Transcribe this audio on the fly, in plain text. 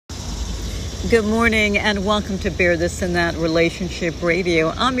Good morning and welcome to Bear This and That Relationship Radio.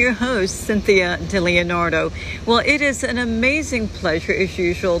 I'm your host, Cynthia DeLeonardo. Well, it is an amazing pleasure, as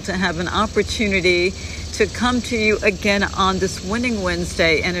usual, to have an opportunity to come to you again on this Winning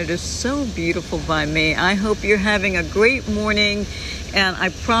Wednesday, and it is so beautiful by me. I hope you're having a great morning, and I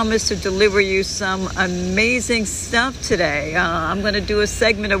promise to deliver you some amazing stuff today. I'm going to do a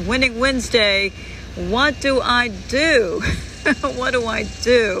segment of Winning Wednesday. What do I do? What do I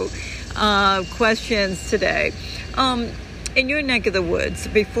do? Questions today. In your neck of the woods,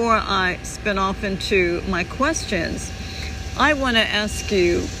 before I spin off into my questions, I want to ask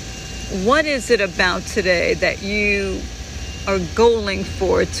you, what is it about today that you are goaling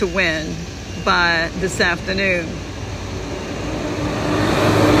for to win by this afternoon?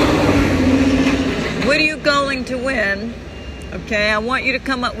 What are you goaling to win? Okay, I want you to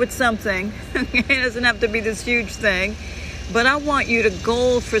come up with something. It doesn't have to be this huge thing. But I want you to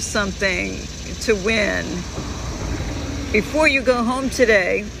goal for something to win before you go home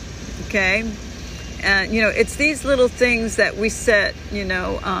today, okay? And, it's these little things that we set,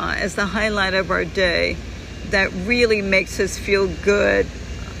 as the highlight of our day that really makes us feel good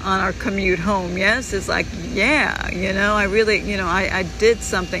on our commute home. Yes, it's like, I really, I did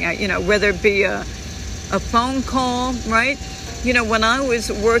something, whether it be a phone call, right? When I was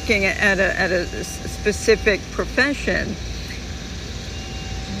working at a specific profession,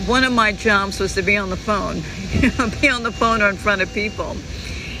 one of my jobs was to be on the phone, be on the phone or in front of people.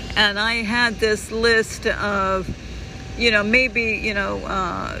 And I had this list of, maybe,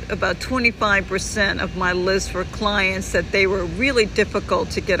 about 25% of my list were clients that they were really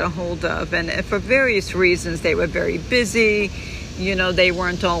difficult to get a hold of. And for various reasons, they were very busy. They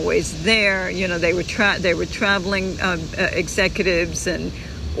weren't always there. They were traveling executives, and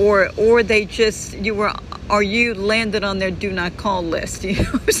or they just you landed on their do not call list.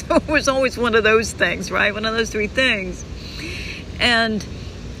 So it was always one of those things, right? One of those three things. And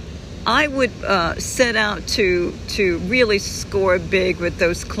I would set out to really score big with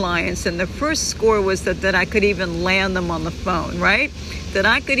those clients. And the first score was that I could even land them on the phone, right? That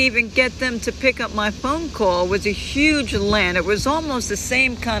I could even get them to pick up my phone call was a huge land. It was almost the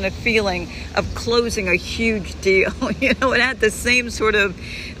same kind of feeling of closing a huge deal. It had the same sort of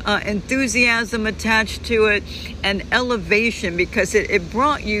enthusiasm attached to it and elevation, because it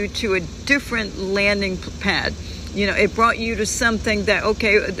brought you to a different landing pad. It brought you to something that,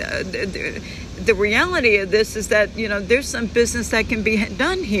 okay, the reality of this is that, there's some business that can be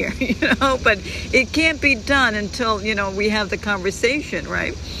done here, but it can't be done until, we have the conversation,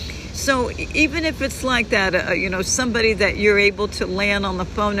 right? So even if it's like that, somebody that you're able to land on the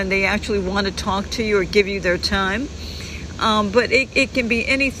phone and they actually want to talk to you or give you their time, but it can be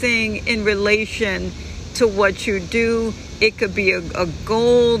anything in relation to what you do. It could be a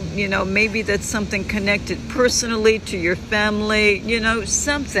goal, maybe that's something connected personally to your family,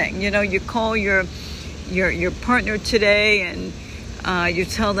 something, you call your partner today and you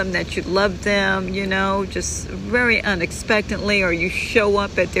tell them that you love them, just very unexpectedly, or you show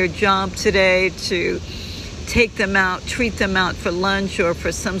up at their job today to take them out, treat them out for lunch or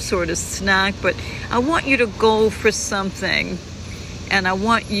for some sort of snack. But I want you to go for something, and I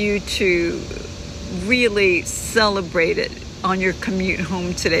want you to really celebrate it on your commute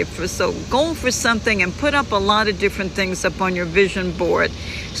home today. So go for something and put up a lot of different things up on your vision board,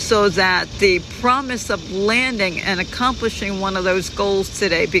 so that the promise of landing and accomplishing one of those goals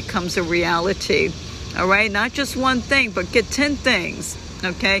today becomes a reality. All right, not just one thing, but get 10 things.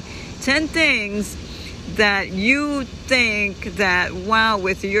 Okay, 10 things that you think that, wow,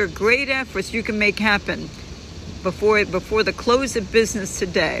 with your great efforts you can make happen before the close of business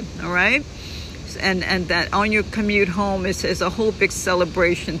today. All right. And that on your commute home is a whole big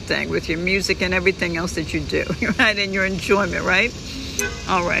celebration thing with your music and everything else that you do, right? And your enjoyment, right?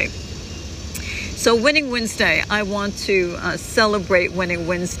 All right. So Winning Wednesday, I want to celebrate Winning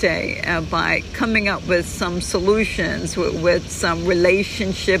Wednesday by coming up with some solutions, with some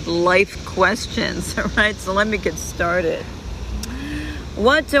relationship life questions, all right? So let me get started.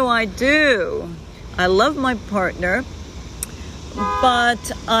 What do? I love my partner,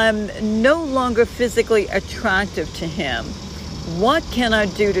 but I'm no longer physically attractive to him. What can I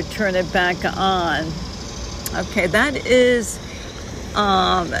do to turn it back on? Okay, that is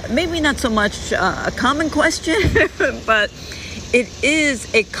maybe not so much a common question, but it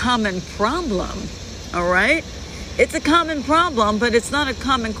is a common problem, all right? It's a common problem, but it's not a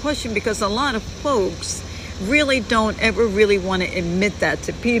common question, because a lot of folks really don't ever really want to admit that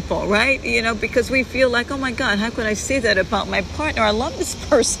to people, right? You know, because we feel like, oh my God, how could I say that about my partner? I love this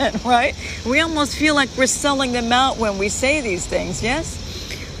person, right? We almost feel like we're selling them out when we say these things, yes?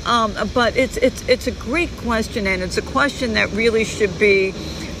 But it's a great question, and it's a question that really should be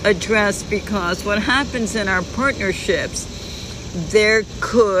addressed, because what happens in our partnerships, there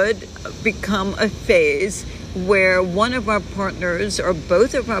could become a phase where one of our partners or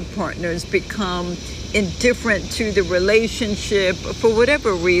both of our partners become indifferent to the relationship for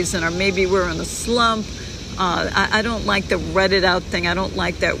whatever reason, or maybe we're in a slump. I don't like the Reddit out thing. I don't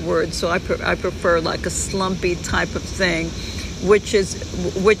like that word, so I prefer like a slumpy type of thing, which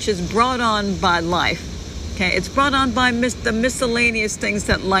is brought on by life. Okay, it's brought on by the miscellaneous things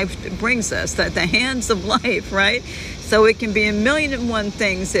that life brings us, that the hands of life, right? So it can be a million and one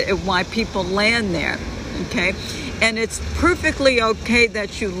things why people land there. Okay, and it's perfectly okay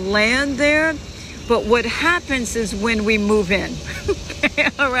that you land there. But what happens is when we move in, okay,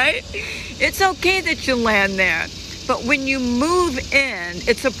 all right? It's okay that you land there. But when you move in,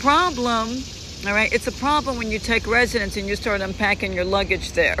 it's a problem, all right? It's a problem when you take residence and you start unpacking your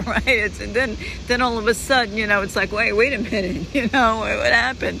luggage there, right? And then all of a sudden, it's like, wait a minute, what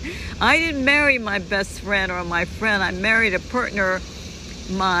happened? I didn't marry my best friend or my friend. I married a partner,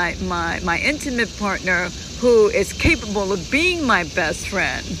 my intimate partner, who is capable of being my best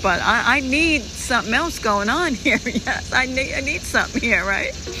friend. But I need something else going on here. Yes, I need something here,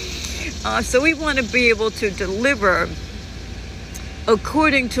 right? So we want to be able to deliver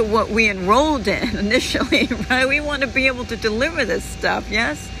according to what we enrolled in initially, right? We want to be able to deliver this stuff,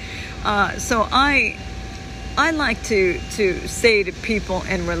 yes? So I like to say to people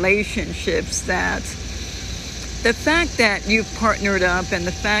in relationships that the fact that you've partnered up and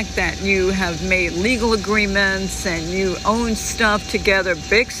the fact that you have made legal agreements and you own stuff together,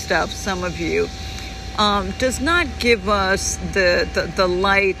 big stuff, some of you, does not give us the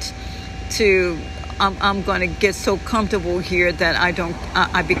light to, I'm going to get so comfortable here that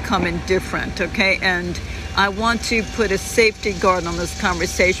I become indifferent, okay? And I want to put a safety guard on this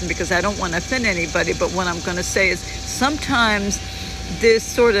conversation because I don't want to offend anybody, but what I'm going to say is sometimes this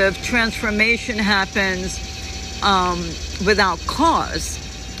sort of transformation happens without cause.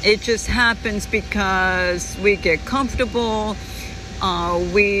 It just happens because we get comfortable,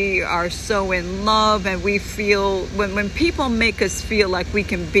 we are so in love, and we feel, when people make us feel like we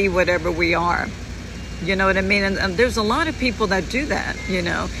can be whatever we are, you know what I mean? And there's a lot of people that do that,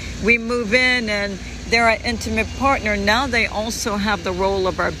 We move in and they're our intimate partner. Now they also have the role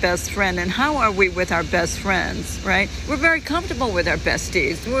of our best friend. And how are we with our best friends, right? We're very comfortable with our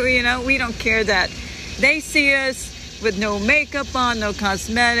besties. We don't care that they see us with no makeup on, no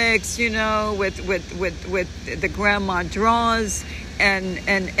cosmetics, with the grandma draws and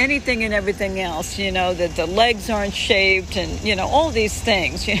anything and everything else, that the legs aren't shaved and, all these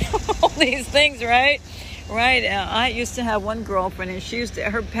things, all these things, right? Right. I used to have one girlfriend, and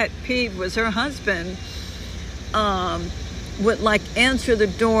her pet peeve was her husband would like answer the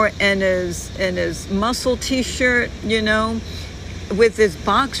door in his muscle t-shirt, with his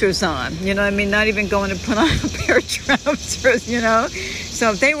boxers on, not even going to put on a pair of trousers,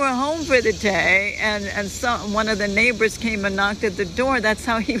 So if they were home for the day and one of the neighbors came and knocked at the door, that's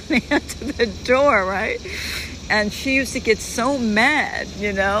how he would answer the door, right? And she used to get so mad,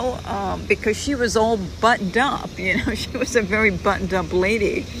 because she was all buttoned up, she was a very buttoned up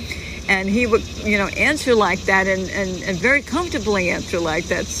lady. And he would, answer like that and very comfortably answer like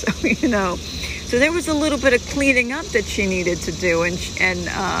that. So, so there was a little bit of cleaning up that she needed to do. And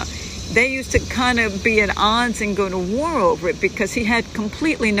they used to kind of be at odds and go to war over it because he had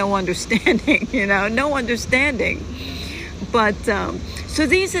completely no understanding, no understanding. But so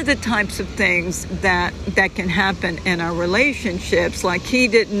these are the types of things that can happen in our relationships. Like he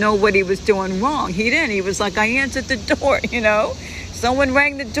didn't know what he was doing wrong. He didn't. He was like, I answered the door, Someone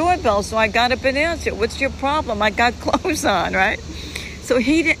rang the doorbell, so I got up and answered. What's your problem? I got clothes on, right? So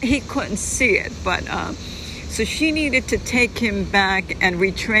he couldn't see it. But so she needed to take him back and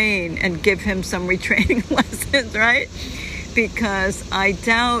retrain and give him some retraining lessons, right? Because I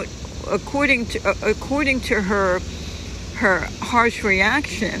doubt, according to her harsh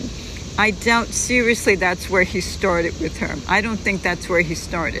reaction, I doubt seriously that's where he started with her. I don't think that's where he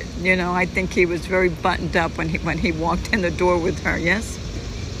started. I think he was very buttoned up when he walked in the door with her. Yes.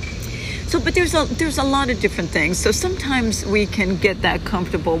 So, but there's a lot of different things. So sometimes we can get that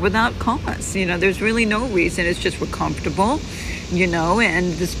comfortable without cause. There's really no reason. It's just we're comfortable.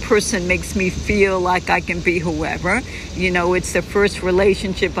 And this person makes me feel like I can be whoever. It's the first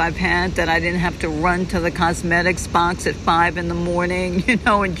relationship I've had that I didn't have to run to the cosmetics box at 5 a.m,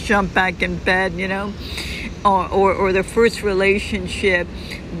 and jump back in bed, or the first relationship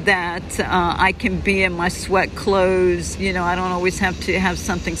that I can be in my sweat clothes. I don't always have to have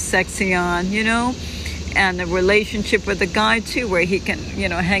something sexy on, and a relationship with a guy too, where he can,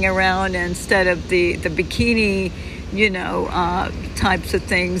 hang around instead of the bikini, types of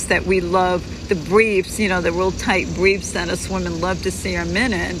things that we love, the briefs, the real tight briefs that us women love to see our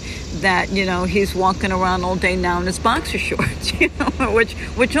men in, that, he's walking around all day now in his boxer shorts,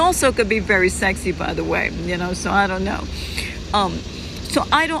 which also could be very sexy, by the way, so I don't know. So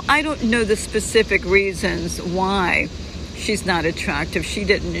I don't know the specific reasons why she's not attractive.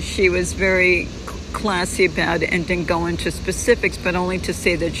 She was very classy about it and didn't go into specifics, but only to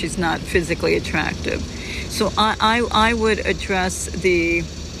say that she's not physically attractive. So I would address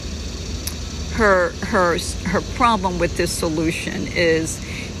her problem with this solution is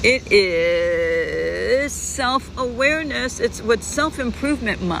self-awareness. It's what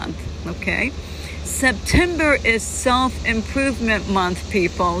self-improvement month, okay? September is self-improvement month,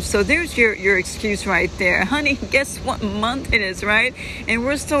 people. So there's your excuse right there. Honey, guess what month it is, right? And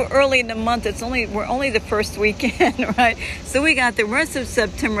we're so early in the month, we're only the first weekend, right? So we got the rest of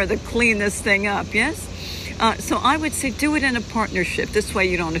September to clean this thing up, yes? So I would say do it in a partnership. This way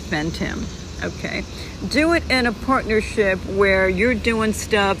you don't offend him, okay? Do it in a partnership where you're doing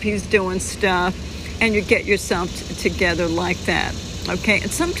stuff, he's doing stuff, and you get yourself together like that. Okay, and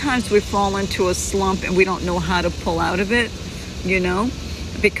sometimes we fall into a slump and we don't know how to pull out of it,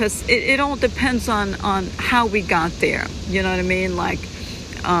 because it all depends on how we got there. You know what I mean? Like,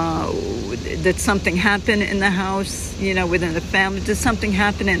 did something happen in the house, within the family? Did something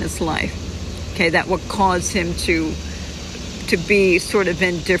happen in his life, okay, that would cause him to be sort of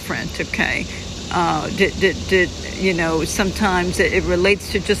indifferent, okay? Sometimes it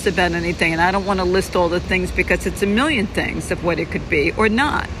relates to just about anything. And I don't want to list all the things because it's a million things of what it could be or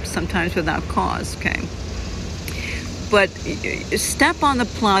not, sometimes without cause, okay? But step on the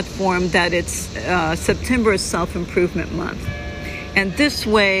platform that it's September is self-improvement month. And this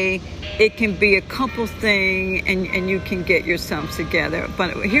way, it can be a couple thing and you can get yourselves together.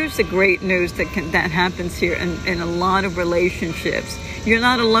 But here's the great news that happens here in a lot of relationships. You're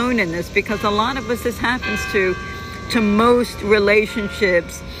not alone in this, because a lot of us, this happens to most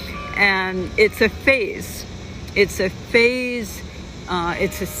relationships, and it's a phase. It's a phase,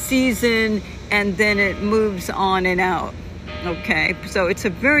 it's a season, and then it moves on and out. Okay, so it's a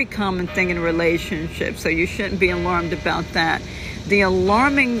very common thing in relationships, so you shouldn't be alarmed about that. The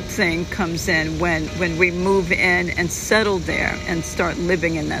alarming thing comes in when we move in and settle there and start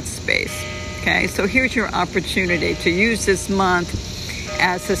living in that space. Okay, so here's your opportunity to use this month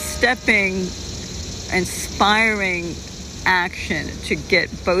as a stepping, inspiring action to get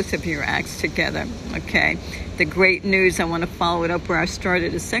both of your acts together, okay? The great news, I want to follow it up where I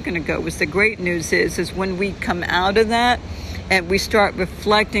started a second ago, was the great news is when we come out of that and we start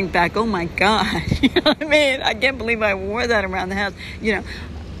reflecting back, oh my God, you know what I mean? I can't believe I wore that around the house.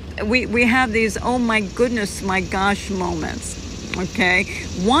 We have these, oh my goodness, my gosh moments, okay?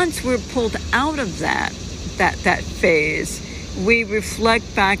 Once we're pulled out of that phase, we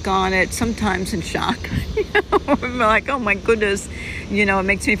reflect back on it, sometimes in shock. We're like, oh my goodness, it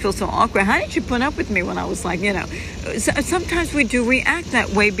makes me feel so awkward. How did you put up with me when I was like, sometimes we do react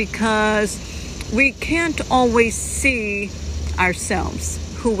that way because we can't always see ourselves,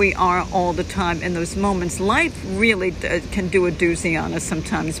 who we are all the time in those moments. Life really can do a doozy on us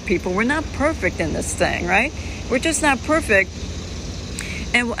sometimes, people. We're not perfect in this thing, right? We're just not perfect.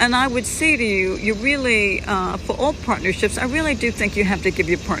 And I would say to you, you really, for all partnerships, I really do think you have to give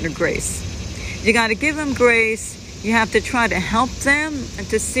your partner grace. You got to give them grace. You have to try to help them and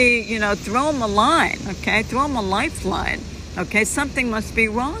to see, throw them a line, okay? Throw them a lifeline, okay? Something must be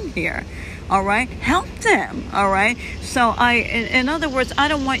wrong here, all right? Help them, all right? So in other words, I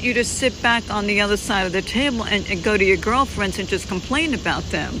don't want you to sit back on the other side of the table and go to your girlfriends and just complain about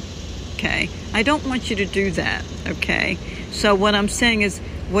them, okay? I don't want you to do that, okay? So what I'm saying is,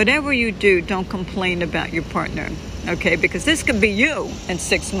 whatever you do, don't complain about your partner, okay? Because this could be you in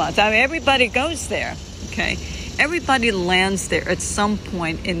 6 months. I mean, everybody goes there, okay? Everybody lands there at some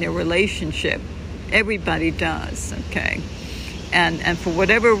point in their relationship. Everybody does, okay? And for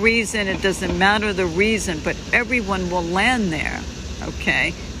whatever reason, it doesn't matter the reason, but everyone will land there,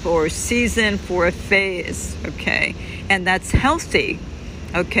 okay? For a season, for a phase, okay? And that's healthy,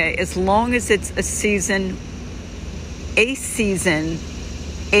 okay? As long as it's a season, a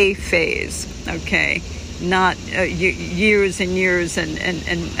phase, okay? Not years and years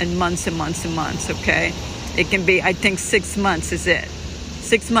and months and months and months, okay? It can be, I think 6 months is it.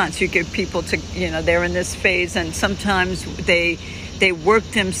 6 months you give people to, they're in this phase, and sometimes they work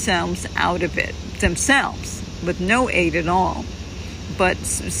themselves out of it, themselves, with no aid at all. But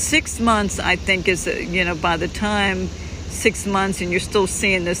 6 months, I think, is, by the time 6 months and you're still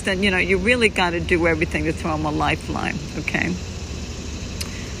seeing this, then, you really got to do everything to throw him a lifeline, okay?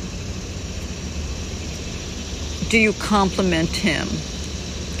 Do you compliment him?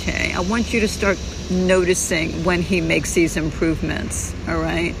 Okay, I want you to start noticing when he makes these improvements, all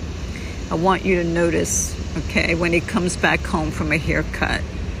right? I want you to notice, okay, when he comes back home from a haircut,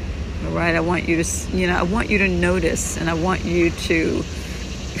 all right? I want you to, I want you to notice, and I want you to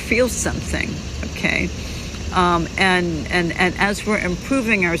feel something, okay? And as we're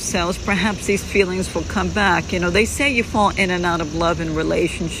improving ourselves, perhaps these feelings will come back. They say you fall in and out of love and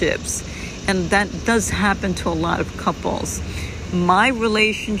relationships, and that does happen to a lot of couples. My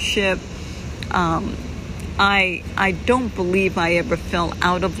relationship, I don't believe I ever fell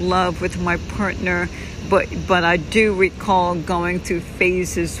out of love with my partner, but I do recall going through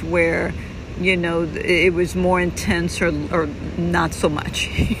phases where, it was more intense or not so much.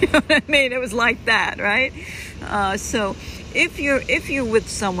 You know what I mean? It was like that, right? So if you're with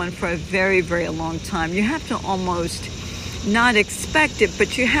someone for a very, very long time, you have to almost not expect it,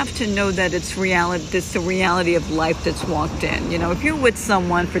 but you have to know that it's reality. It's the reality of life that's walked in. If you're with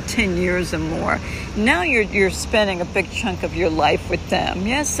someone for 10 years or more, now you're spending a big chunk of your life with them.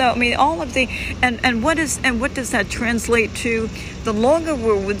 Yes, so I mean, all of the and what does that translate to? The longer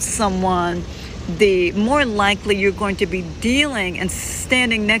we're with someone, the more likely you're going to be dealing and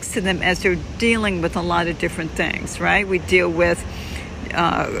standing next to them as they're dealing with a lot of different things, right? We deal with,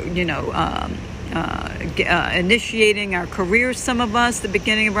 initiating our careers. Some of us, the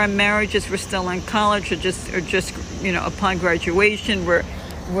beginning of our marriages, we're still in college, or just upon graduation, we're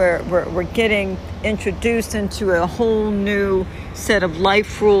getting introduced into a whole new set of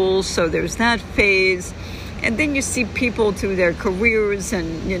life rules. So there's that phase. And then you see people through their careers,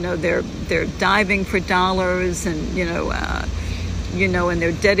 and they're diving for dollars, and and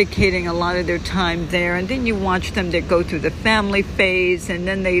they're dedicating a lot of their time there. And then you watch them, they go through the family phase, and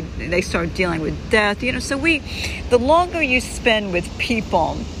then they start dealing with death. So the longer you spend with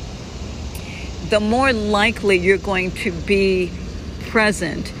people, the more likely you're going to be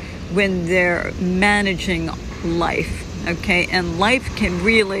present when they're managing life. Okay, and life can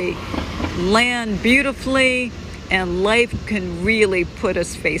really land beautifully, and life can really put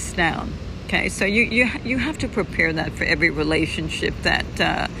us face down. Okay, so you have to prepare that for every relationship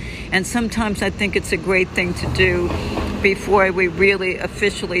and sometimes I think it's a great thing to do before we really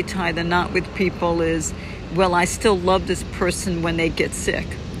officially tie the knot with people is, well, I still love this person when they get sick.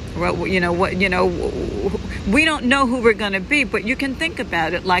 Well, we don't know who we're going to be, but you can think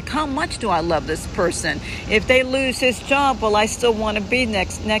about it like, how much do I love this person? If they lose his job, well, I still want to be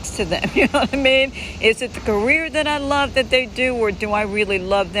next to them. You know what I mean? Is it the career that I love that they do, or do I really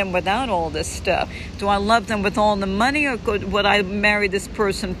love them without all this stuff? Do I love them with all the money, or would I marry this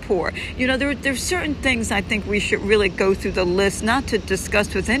person poor? There's certain things I think we should really go through the list, not to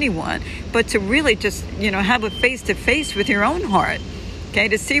discuss with anyone, but to really just, have a face-to-face with your own heart. Okay,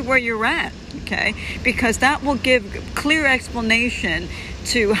 to see where you're at, okay? Because that will give clear explanation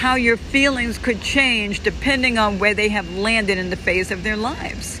to how your feelings could change depending on where they have landed in the phase of their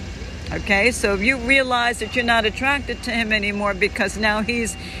lives. Okay, so if you realize that you're not attracted to him anymore because now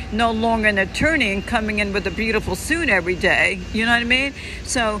he's no longer an attorney and coming in with a beautiful suit every day, you know what I mean?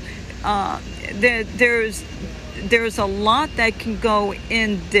 So there's a lot that can go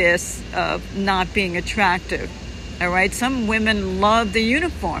in this of not being attractive. All right. Some women love the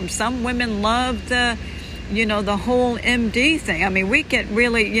uniform. Some women love the whole MD thing. I mean, we get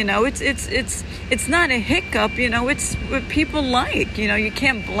really, it's not a hiccup. It's what people like. You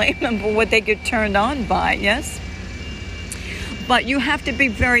can't blame them for what they get turned on by. Yes. But you have to be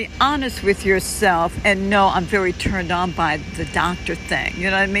very honest with yourself and know I'm very turned on by the doctor thing.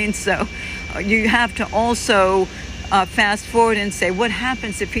 You know what I mean? So you have to also fast forward and say, what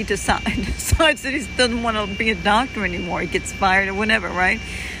happens if he decides that he doesn't want to be a doctor anymore? He gets fired or whatever, right?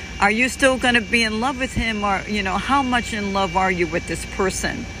 Are you still going to be in love with him, or, how much in love are you with this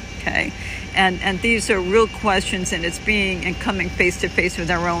person? Okay. And these are real questions, and it's coming face to face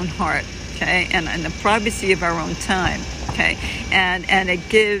with our own heart. Okay. And the privacy of our own time. Okay. And it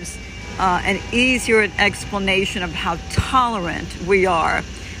gives an easier explanation of how tolerant we are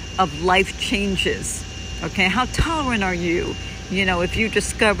of life changes. Okay, how tolerant are you? If you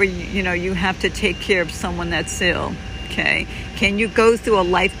discover, you have to take care of someone that's ill. Okay, can you go through a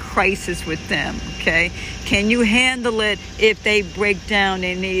life crisis with them? Okay, can you handle it if they break down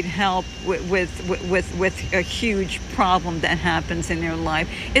and need help with a huge problem that happens in their life?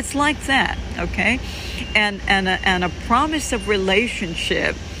 It's like that. Okay, and a promise of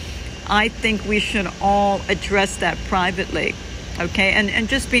relationship. I think we should all address that privately. Okay, and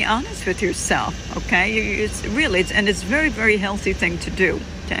just be honest with yourself. Okay, it's very, very healthy thing to do.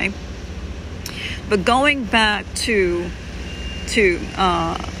 Okay, but going back to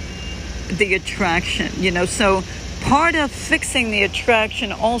the attraction, so part of fixing the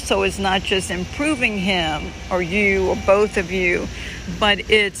attraction also is not just improving him or you or both of you, but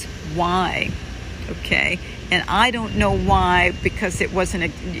it's why. Okay, and I don't know why, because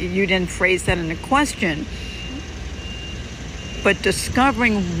you didn't phrase that in a question. But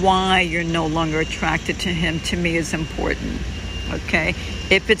discovering why you're no longer attracted to him, to me, is important. Okay,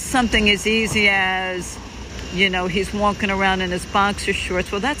 if it's something as easy as, he's walking around in his boxer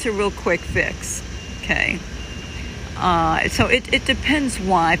shorts, well, that's a real quick fix. Okay, so it depends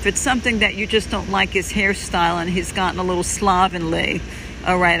why. If it's something that you just don't like his hairstyle and he's gotten a little slovenly,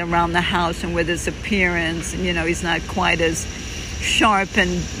 all right, around the house and with his appearance, and he's not quite as sharp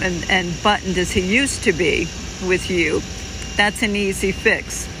and buttoned as he used to be with you, that's an easy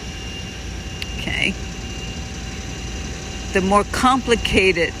fix. Okay. The more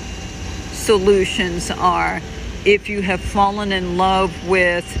complicated solutions are if you have fallen in love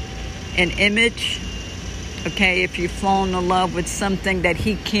with an image. Okay, if you've fallen in love with something that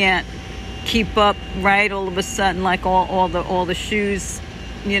he can't keep up, right? All of a sudden, like all the shoes,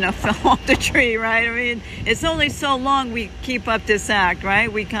 fell off the tree, right? I mean, it's only so long we keep up this act,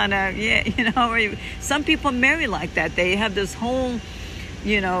 right? We kind of, some people marry like that. They have this whole,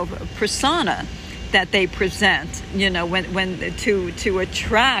 persona that they present, when to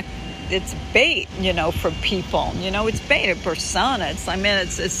attract. It's bait, for people. It's bait, a persona.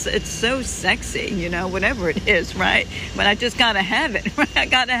 It's so sexy, whatever it is, right? But I just gotta have it, right? I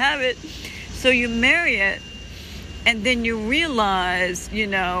gotta have it. So you marry it. And then you realize,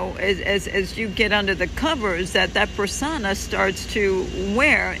 as you get under the covers, that persona starts to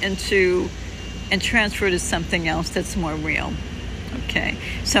wear into and transfer to something else that's more real. Okay,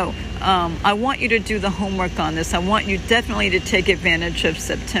 so I want you to do the homework on this. I want you definitely to take advantage of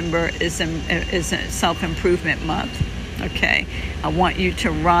September is a self-improvement month. Okay, I want you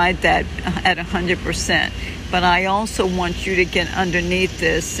to ride that at 100%. But I also want you to get underneath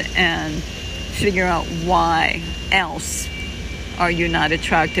this and figure out why else are you not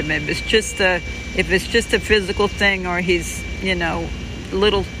attractive. If it's just a physical thing, or he's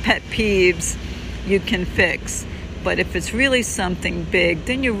little pet peeves, you can fix. But if it's really something big,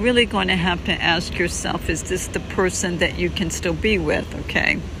 then you're really going to have to ask yourself, is this the person that you can still be with?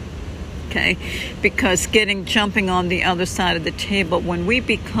 Okay, because jumping on the other side of the table, when we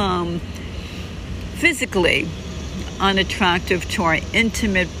become physically unattractive to our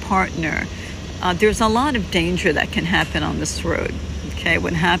intimate partner, there's a lot of danger that can happen on this road. Okay,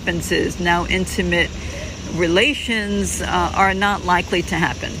 what happens is now intimate relations are not likely to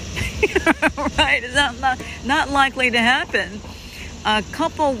happen. Right? It's not likely to happen.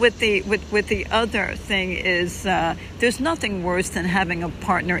 Coupled with the other thing is there's nothing worse than having a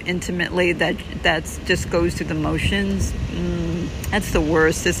partner intimately that just goes through the motions. That's the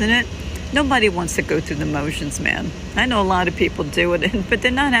worst, isn't it? Nobody wants to go through the motions, man. I know a lot of people do it, but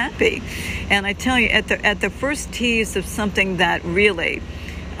they're not happy. And I tell you, at the first tease of something that really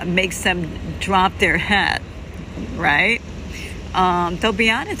makes them drop their hat, right? They'll be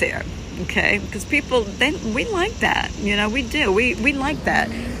out of there, okay? Because people, we like that, we do. We like that.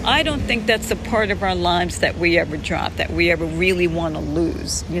 I don't think that's a part of our lives that we ever drop, that we ever really want to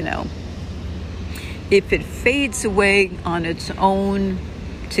lose, If it fades away on its own,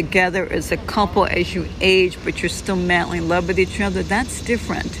 together as a couple as you age, but you're still madly in love with each other, that's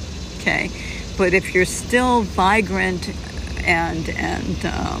different, okay? But if you're still vibrant and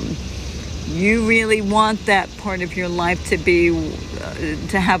you really want that part of your life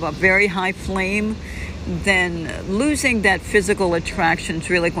to have a very high flame, then losing that physical attraction is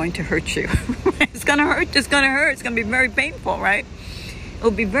really going to hurt you. It's going to hurt. It's going to be very painful, right?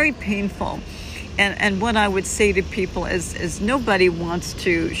 It'll be very painful. And what I would say to people is nobody wants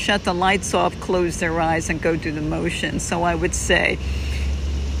to shut the lights off, close their eyes, and go through the motions. So I would say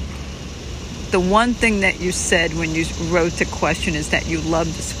the one thing that you said when you wrote the question is that you love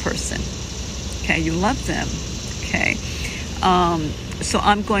this person. Okay, you love them. Okay. So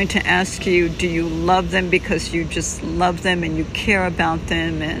I'm going to ask you, do you love them because you just love them and you care about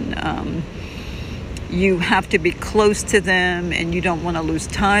them, and you have to be close to them and you don't want to lose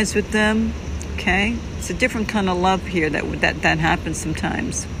ties with them? Okay, it's a different kind of love here that happens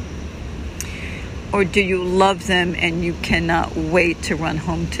sometimes. Or do you love them and you cannot wait to run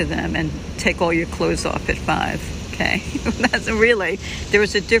home to them and take all your clothes off at 5? Okay, there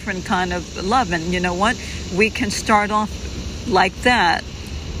is a different kind of love. And you know what? We can start off like that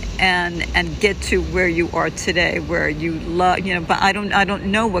and get to where you are today, where you love, but I don't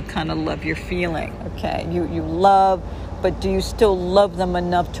know what kind of love you're feeling. Okay, you love, but do you still love them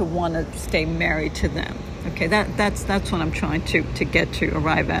enough to want to stay married to them? Okay, that's what I'm trying to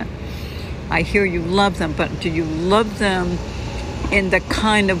arrive at. I hear you love them, but do you love them in the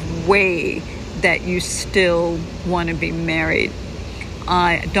kind of way that you still want to be married?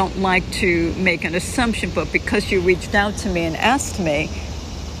 I don't like to make an assumption, but because you reached out to me and asked me,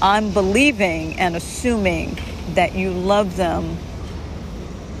 I'm believing and assuming that you love them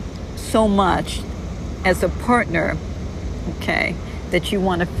so much as a partner, okay, that you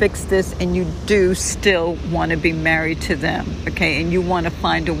want to fix this, and you do still want to be married to them, okay, and you want to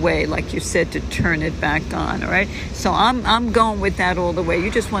find a way, like you said, to turn it back on. All right, so I'm going with that all the way. You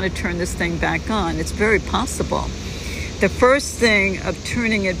just want to turn this thing back on. It's very possible. The first thing of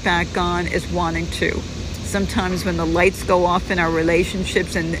turning it back on is wanting to. Sometimes when the lights go off in our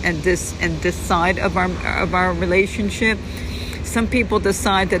relationships and this side of our relationship, some people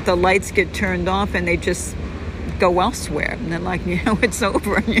decide that the lights get turned off and they just go elsewhere. And they're like, it's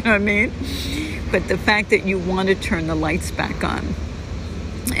over, you know what I mean? But the fact that you want to turn the lights back on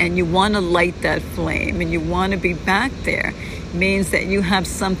and you want to light that flame and you want to be back there means that you have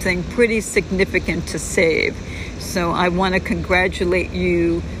something pretty significant to save. So I want to congratulate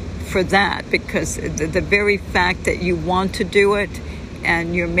you for that, because the very fact that you want to do it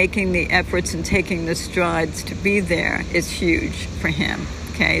and you're making the efforts and taking the strides to be there is huge for him.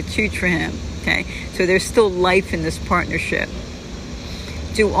 Okay, it's huge for him. Okay, so there's still life in this partnership.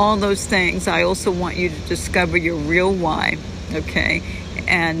 Do all those things. I also want you to discover your real why. Okay,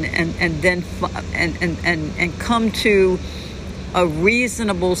 and then come to a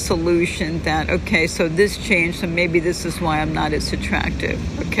reasonable solution that, okay, so this changed, so maybe this is why I'm not as attractive.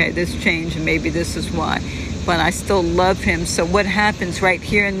 Okay, this changed, and maybe this is why. But I still love him. So what happens right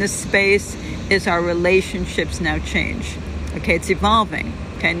here in this space is our relationships now change. Okay, it's evolving.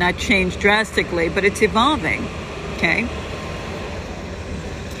 Okay, not change drastically, but it's evolving. Okay,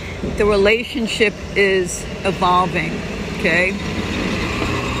 the relationship is evolving. Okay,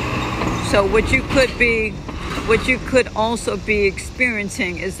 so what you could also be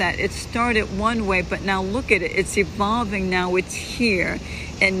experiencing is that it started one way, but now look at it. It's evolving. Now it's here.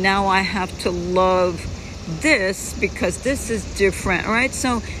 And now I have to love this because this is different, right?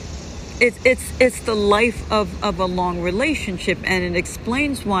 So it's the life of a long relationship, and it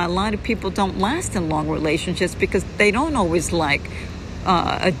explains why a lot of people don't last in long relationships, because they don't always like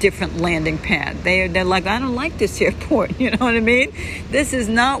a different landing pad. They're like, I don't like this airport. You know what I mean? This is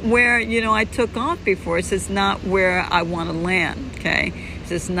not where, I took off before. This is not where I want to land. Okay.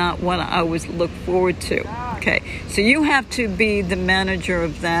 This is not what I always look forward to. Okay. So you have to be the manager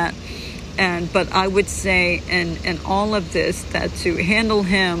of that. But I would say in all of this, that to handle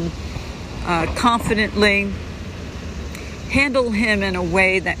him confidently, handle him in a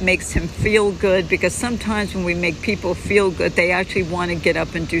way that makes him feel good, because sometimes when we make people feel good, they actually want to get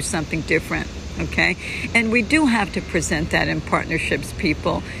up and do something different. Okay, and we do have to present that in partnerships,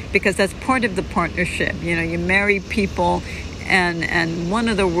 people, because that's part of the partnership. You marry people, and one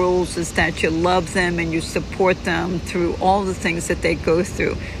of the rules is that you love them and you support them through all the things that they go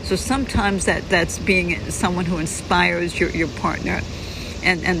through. So sometimes that's being someone who inspires your partner,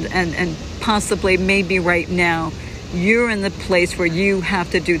 and possibly maybe right now you're in the place where you have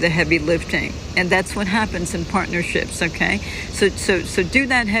to do the heavy lifting. And that's what happens in partnerships, okay? So do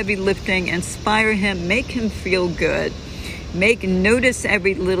that heavy lifting, inspire him, make him feel good, notice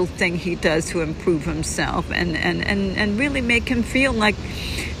every little thing he does to improve himself, and really make him feel like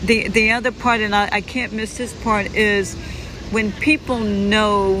the other part, and I can't miss this part, is when people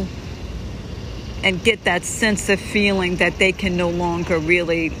know and get that sense of feeling that they can no longer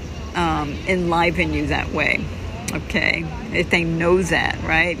really enliven you that way. Okay, if they know that,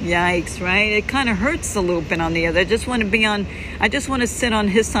 right? Yikes, right? It kind of hurts a little bit on the other. I just want to sit on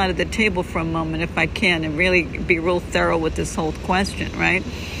his side of the table for a moment, if I can, and really be real thorough with this whole question, right?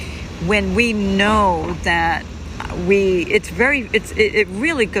 When we know that it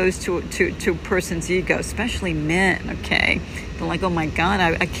really goes to a person's ego, especially men, okay? They're like, oh my God,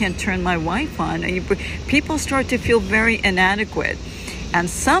 I can't turn my wife on. People start to feel very inadequate. And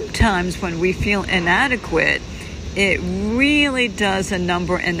sometimes when we feel inadequate, it really does a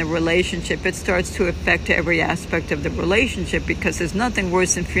number in the relationship. It starts to affect every aspect of the relationship, because there's nothing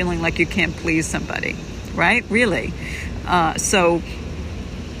worse than feeling like you can't please somebody, right? Really. So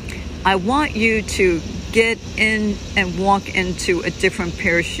I want you to get in and walk into a different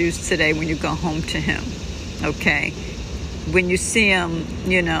pair of shoes today when you go home to him, okay? when you see them,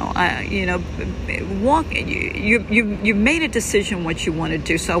 walk. You made a decision what you want to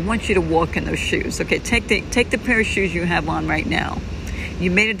do. So I want you to walk in those shoes. Okay, take the pair of shoes you have on right now. You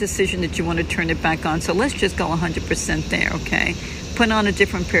made a decision that you want to turn it back on. So let's just go 100% there. Okay, put on a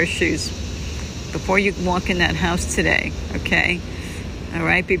different pair of shoes before you walk in that house today. Okay. All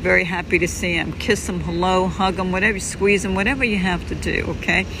right, be very happy to see him. Kiss him, hello, hug him, whatever, squeeze him, whatever you have to do,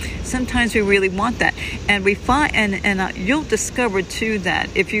 okay? Sometimes we really want that. And we find, and you'll discover too that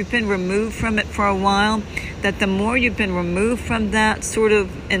if you've been removed from it for a while, that the more you've been removed from that sort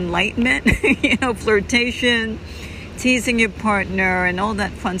of enlightenment, flirtation, teasing your partner, and all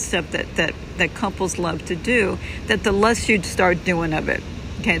that fun stuff that couples love to do, that the less you start doing of it.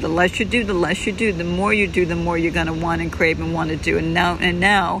 Okay, the less you do, the more you do, the more you're going to want and crave and want to do. And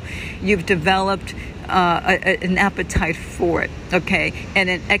now you've developed an appetite for it, okay,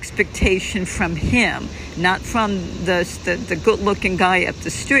 and an expectation from him, not from the good-looking guy up the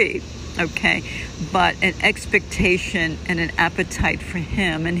street, okay, but an expectation and an appetite for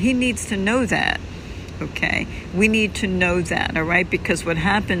him. And he needs to know that, okay? We need to know that, all right? Because what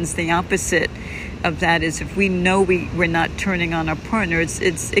happens, the opposite of that is if we know we're not turning on our partner,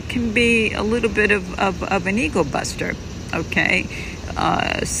 it can be a little bit of an ego buster, okay?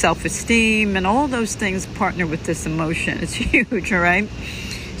 Self-esteem and all those things partner with this emotion. It's huge, all right?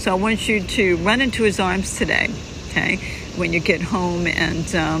 So I want you to run into his arms today, okay, when you get home, and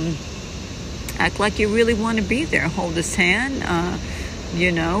act like you really want to be there. Hold his hand, and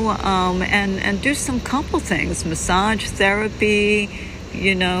do some couple things, massage therapy,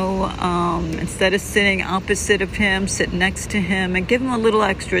 instead of sitting opposite of him, sit next to him and give him a little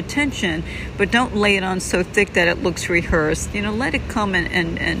extra attention, but don't lay it on so thick that it looks rehearsed. Let it come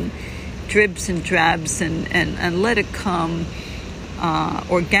in dribs and drabs, and let it come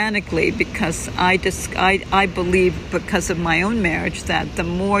organically, because I believe, because of my own marriage, that the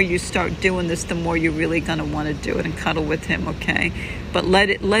more you start doing this, the more you're really going to want to do it and cuddle with him, okay? But let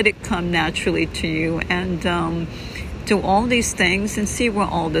it come naturally to you, and do all these things and see where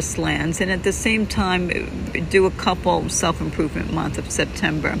all this lands. And at the same time, do a couple self-improvement month of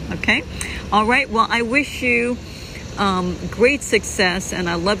September, okay? All right, well, I wish you great success, and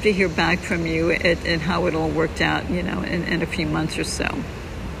I'd love to hear back from you and how it all worked out, in a few months or so.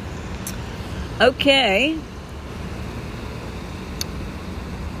 Okay.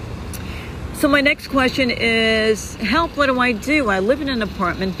 So my next question is, help, what do I do? I live in an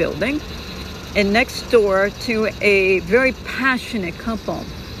apartment building and next door to a very passionate couple.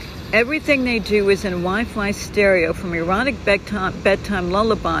 Everything they do is in Wi-Fi stereo, from erotic bedtime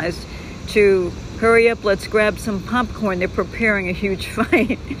lullabies to hurry up, let's grab some popcorn, they're preparing a huge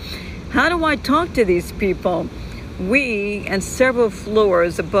fight. How do I talk to these people? We and several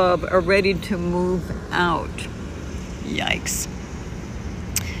floors above are ready to move out. Yikes.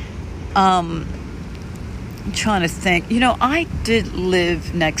 I'm trying to think. I did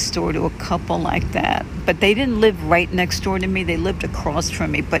live next door to a couple like that, but they didn't live right next door to me. They lived across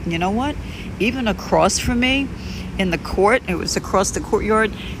from me. But you know what? Even across from me, in the court, it was across the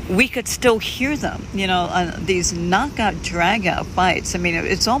courtyard, we could still hear them, these knockout, drag-out fights. I mean,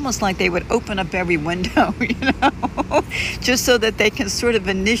 it's almost like they would open up every window, just so that they can sort of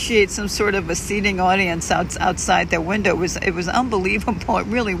initiate some sort of a seating audience outside their window. It was unbelievable. It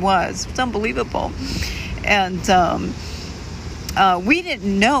really was. It's unbelievable. And we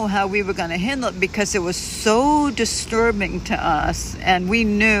didn't know how we were going to handle it, because it was so disturbing to us, and we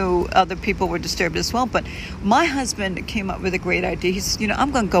knew other people were disturbed as well. But my husband came up with a great idea. He said,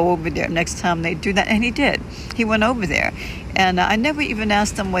 I'm going to go over there next time they do that. And he did. He went over there. And I never even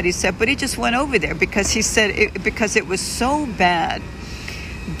asked him what he said, but he just went over there because he said because it was so bad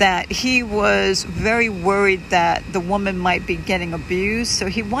that he was very worried that the woman might be getting abused. So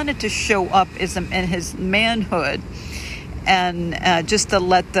he wanted to show up in his manhood, and just to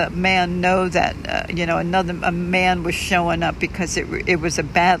let the man know that a man was showing up, because it was a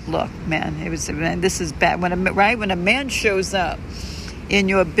bad look, man. This is bad. When a man shows up in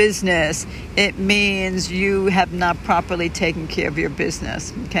your business, it means you have not properly taken care of your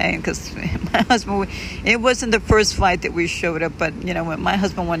business, okay? Because my husband, it wasn't the first fight that we showed up, but when my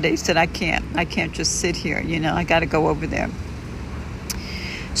husband one day said, I can't just sit here, I got to go over there.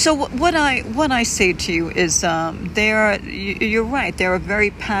 So what I say to you is, you're right. They're a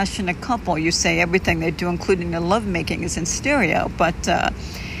very passionate couple. You say everything they do, including their lovemaking, is in stereo. But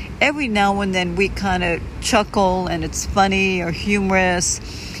every now and then we kind of chuckle, and it's funny or humorous,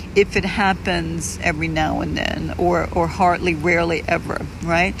 if it happens every now and then, or hardly, rarely ever,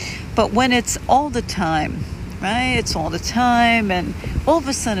 right? But when it's all the time, right? It's all the time, and all of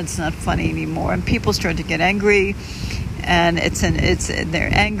a sudden it's not funny anymore, and people start to get angry. and it's their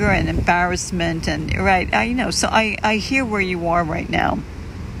anger and embarrassment, and right, so I hear where you are right now.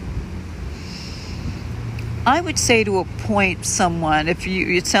 I would say to appoint someone,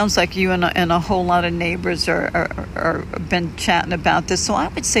 it sounds like you and a whole lot of neighbors are been chatting about this, so I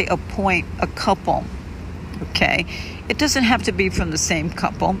would say appoint a couple, okay? It doesn't have to be from the same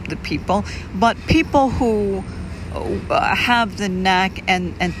couple, the people, but people who have the knack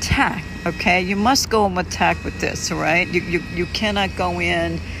and tact, okay? You must go in with tact with this, all right? You cannot go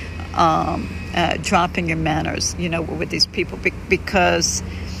in dropping your manners, with these people, because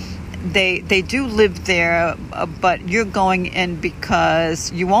they do live there, but you're going in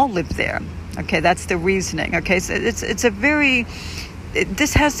because you all live there. Okay, that's the reasoning. Okay, so this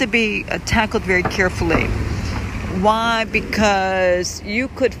has to be tackled very carefully. Why? Because you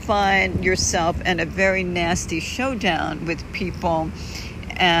could find yourself in a very nasty showdown with people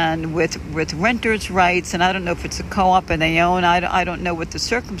and with renters' rights. And I don't know if it's a co-op and they own. I don't know what the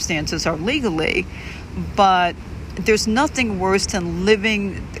circumstances are legally, but there's nothing worse than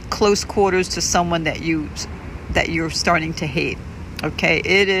living close quarters to someone that you're starting to hate. Okay,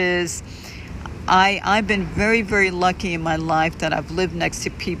 it is. I've been very, very lucky in my life that I've lived next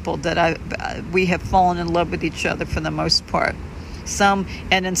to people that we have fallen in love with each other for the most part.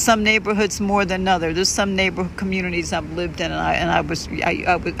 And in some neighborhoods more than others. There's some neighborhood communities I've lived in, and I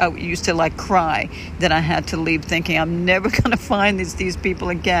used to cry that I had to leave, thinking I'm never going to find these people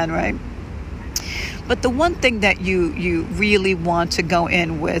again, right? But the one thing that you really want to go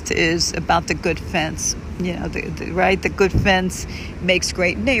in with is about the good fence. The good fence makes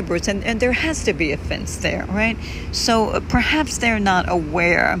great neighbors, and there has to be a fence there, right? So perhaps they're not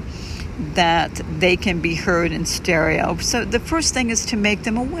aware that they can be heard in stereo. So the first thing is to make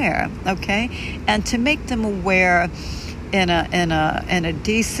them aware, okay? And to make them aware in a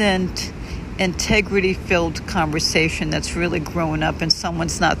decent, integrity-filled conversation that's really grown up, and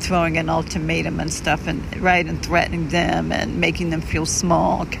someone's not throwing an ultimatum and stuff, and threatening them and making them feel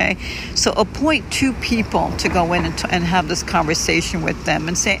small. Okay, so appoint two people to go in and have this conversation with them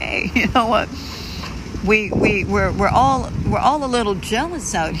and say, hey, you know what? We're all a little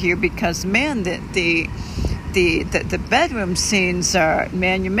jealous out here because, man, the bedroom scenes are,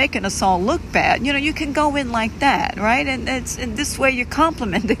 man, you're making us all look bad. You can go in like that, right? And it's in this way you're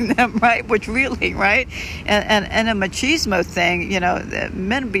complimenting them, right? Which really, right? And a machismo thing,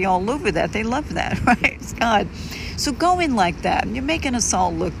 men be all over that. They love that, right? It's God. So go in like that. You're making us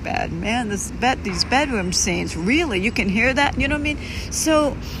all look bad, man. These bedroom scenes, really, you can hear that. You know what I mean?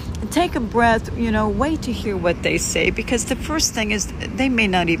 So take a breath. Wait to hear what they say, because the first thing is they may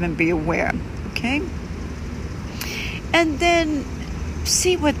not even be aware. Okay. And then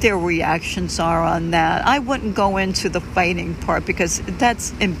see what their reactions are on that. I wouldn't go into the fighting part, because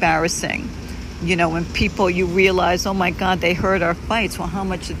that's embarrassing. When people, you realize, oh my God, they heard our fights. Well, how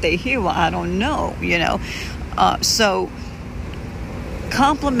much did they hear? Well, I don't know, So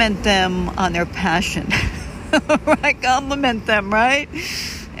compliment them on their passion, right? Compliment them, right?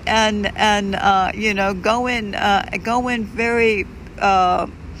 And go in very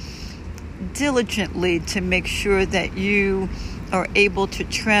diligently to make sure that you are able to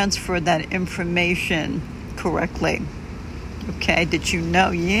transfer that information correctly. Okay, did you know?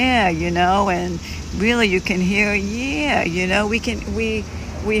 Yeah, and really you can hear, yeah,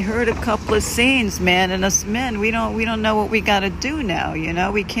 we heard a couple of scenes, man, and us men, we don't know what we got to do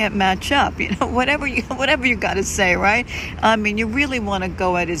now, we can't match up, whatever you got to say, right? I mean, you really want to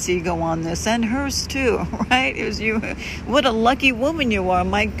go at his ego on this, and hers too, right? It was you. What a lucky woman you are,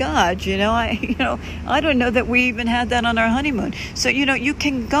 my God, I don't know that we even had that on our honeymoon. So you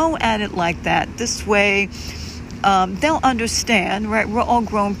can go at it like that. This way, they'll understand, right? We're all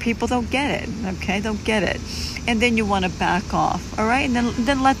grown people. They'll get it, okay? They'll get it. And then you want to back off, all right? And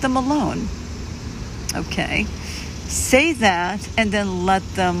then let them alone, okay? Say that, and then let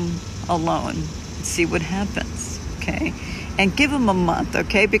them alone. See what happens, okay? And give them a month,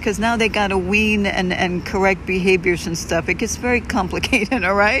 okay? Because now they got to wean and correct behaviors and stuff. It gets very complicated,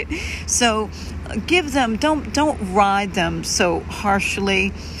 all right? So give them, don't ride them so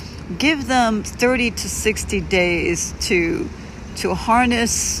harshly. Give them 30 to 60 days to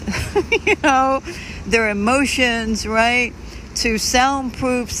harness, their emotions, right? To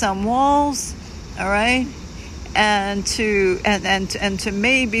soundproof some walls, all right? And to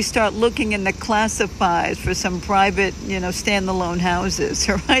maybe start looking in the classifieds for some private, standalone houses,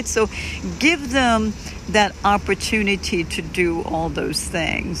 all right? So give them that opportunity to do all those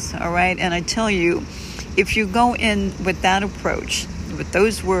things, all right? And I tell you, if you go in with that approach, with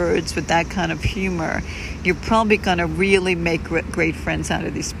those words, with that kind of humor, you're probably going to really make great friends out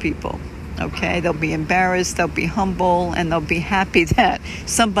of these people. Okay, they'll be embarrassed, they'll be humble, and they'll be happy that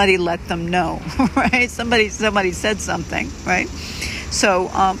somebody let them know, right? Somebody said something, right? So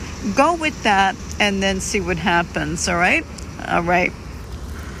go with that and then see what happens, all right? All right.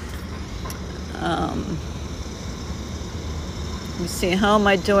 Let me see, how am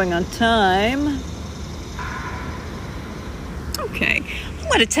I doing on time? Okay.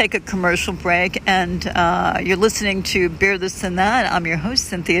 I'm going to take a commercial break, and you're listening to Bear This and That. I'm your host,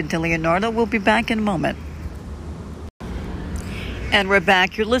 Cynthia DeLeonardo. We'll be back in a moment. And we're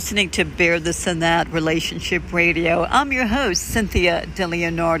back. You're listening to Bear This and That Relationship Radio. I'm your host, Cynthia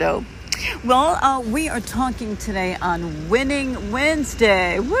DeLeonardo. Well, we are talking today on Winning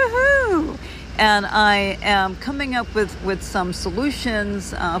Wednesday. Woohoo! And I am coming up with some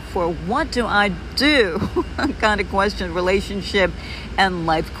solutions for what do I do kind of question, relationship and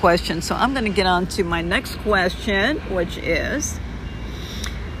life question. So I'm going to get on to my next question, which is,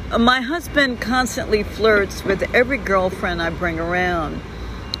 my husband constantly flirts with every girlfriend I bring around.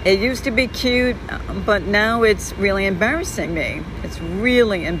 It used to be cute, but now it's really embarrassing me. It's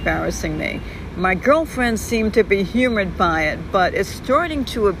really embarrassing me. My girlfriends seem to be humored by it, but it's starting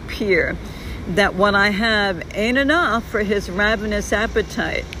to appear that what I have ain't enough for his ravenous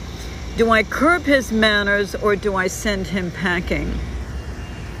appetite. Do I curb his manners or do I send him packing?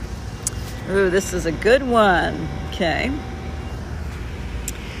 Ooh, this is a good one. Okay.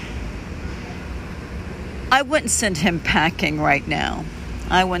 I wouldn't send him packing right now.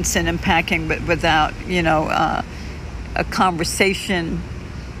 I wouldn't send him packing without, a conversation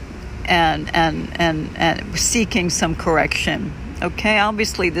and seeking some correction. Okay,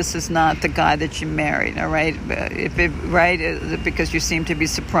 obviously this is not the guy that you married, all right? Because you seem to be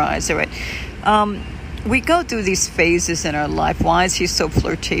surprised, all right? We go through these phases in our life. Why is he so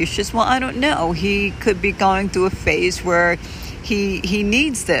flirtatious? Well, I don't know. He could be going through a phase where he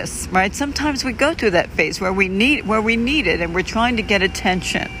needs this, right? Sometimes we go through that phase where we need it, and we're trying to get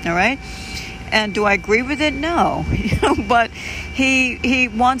attention, all right? And do I agree with it? No, but he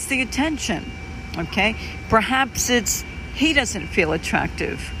wants the attention, okay? Perhaps he doesn't feel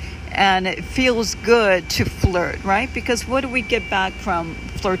attractive, and it feels good to flirt, right? Because what do we get back from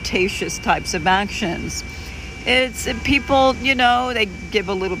flirtatious types of actions? It's people, they give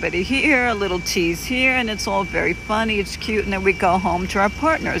a little bit of here, a little tease here, and it's all very funny, it's cute, and then we go home to our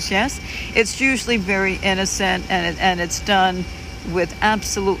partners, yes? It's usually very innocent, and it's done with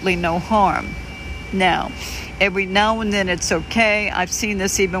absolutely no harm. Now, every now and then it's okay. I've seen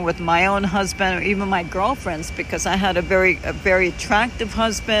this even with my own husband or even my girlfriends, because I had a very attractive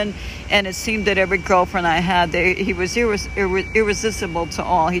husband, and it seemed that every girlfriend I had, he was irresistible to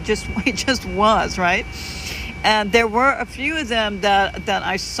all. He just was, right? And there were a few of them that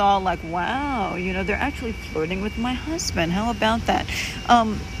I saw like, wow, they're actually flirting with my husband. How about that?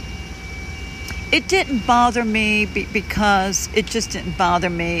 It didn't bother me because it just didn't bother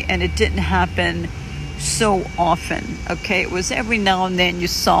me, and it didn't happen so often, okay? It was every now and then you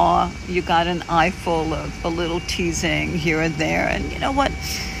got an eyeful of a little teasing here and there, and you know what?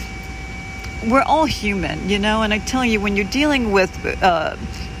 We're all human, and I tell you, when you're dealing with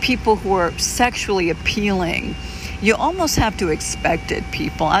people who are sexually appealing, you almost have to expect it,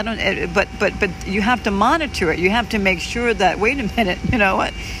 people. But you have to monitor it. You have to make sure that, wait a minute,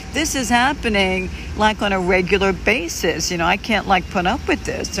 what? This is happening like on a regular basis. I can't put up with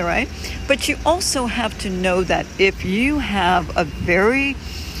this, all right? But you also have to know that if you have a very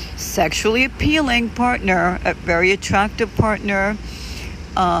sexually appealing partner, a very attractive partner,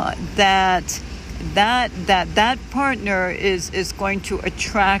 that partner is going to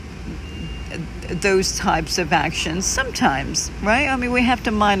attract those types of actions sometimes, right? I mean, we have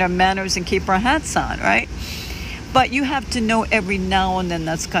to mind our manners and keep our hats on, right? But you have to know every now and then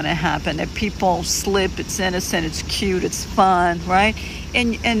that's going to happen. If people slip, it's innocent, it's cute, it's fun, right?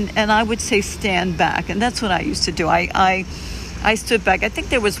 And I would say stand back, and that's what I used to do. I stood back. I think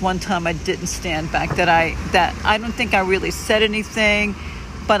there was one time I didn't stand back, that I don't think I really said anything,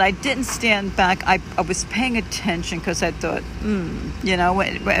 but I didn't stand back. I was paying attention because I thought,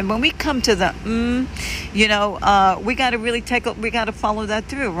 when we come to the we got to really we got to follow that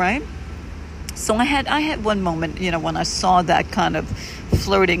through, right? So I had one moment, when I saw that kind of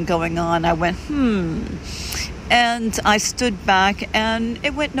flirting going on, I went, and I stood back, and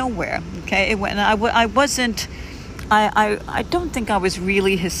it went nowhere. Okay, it went. I wasn't. I don't think I was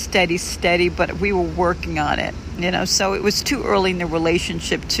really his steady, but we were working on it, so it was too early in the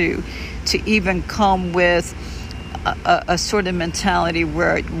relationship to even come with a sort of mentality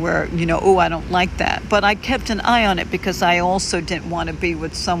where I don't like that. But I kept an eye on it because I also didn't want to be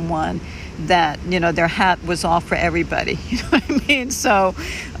with someone that, their hat was off for everybody. You know what I mean? So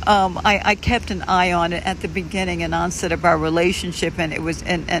I kept an eye on it at the beginning and onset of our relationship, and it was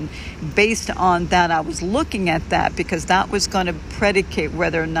and based on that, I was looking at that because that was going to predicate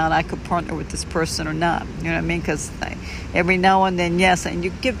whether or not I could partner with this person or not. You know what I mean? Because every now and then, yes, and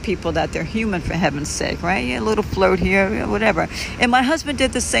you give people that they're human, for heaven's sake, right? Yeah, a little flirt here, whatever. And my husband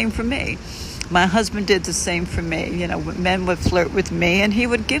did the same for me. My husband did the same for me. You know, men would flirt with me, and he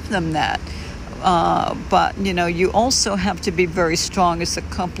would give them that. But, you know, you also have to be very strong as a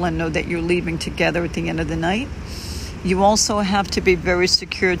couple and know that you're leaving together at the end of the night. You also have to be very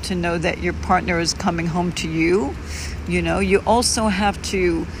secure to know that your partner is coming home to you. You know, you also have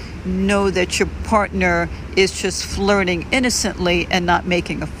to know that your partner is just flirting innocently and not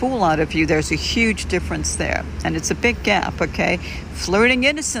making a fool out of you. There's a huge difference there. And it's a big gap, okay? Flirting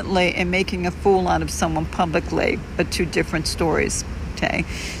innocently and making a fool out of someone publicly are two different stories, okay?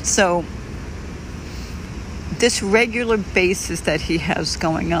 So this regular basis that he has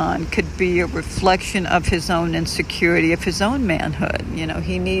going on could be a reflection of his own insecurity, of his own manhood. You know,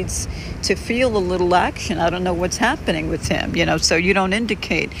 he needs to feel a little action. I don't know what's happening with him, you know, so you don't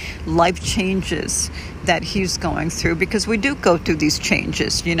indicate life changes that he's going through, because we do go through these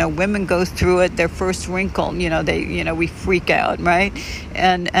changes. You know, women go through it, their first wrinkle, we freak out, right?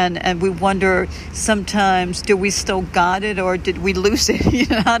 And we wonder sometimes, do we still got it, or did we lose it? You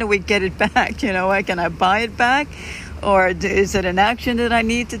know, how do we get it back? You know, can I buy it back? Or is it an action that I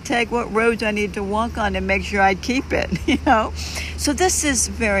need to take? What roads I need to walk on to make sure I keep it? You know, so this is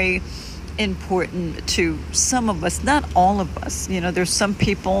very important to some of us, not all of us. You know, there's some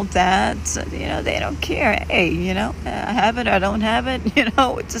people that, you know, they don't care. Hey, you know, I have it, I don't have it. You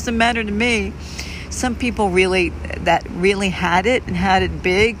know, it doesn't matter to me. Some people really had it and had it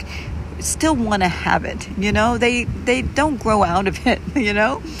big still want to have it. You know, they don't grow out of it. You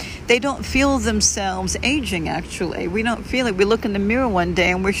know, they don't feel themselves aging. Actually, we don't feel it. We look in the mirror one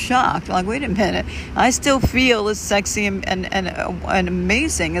day and we're shocked, like, wait a minute, I still feel as sexy and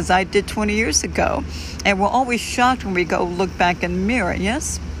amazing as I did 20 years ago. And we're always shocked when we go look back in the mirror.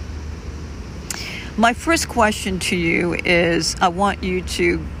 Yes. My first question to you is, I want you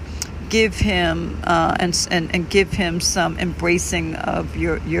to give him and give him some embracing of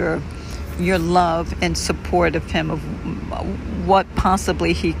your love and support of him, of what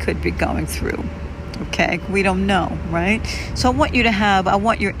possibly he could be going through. Okay, we don't know, right? So I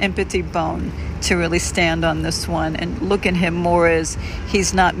want your empathy bone to really stand on this one and look at him more as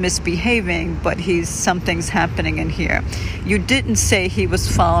he's not misbehaving, but something's happening in here. You didn't say he was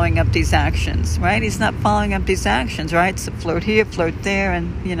following up these actions, right? He's not following up these actions, right? So flirt here, flirt there,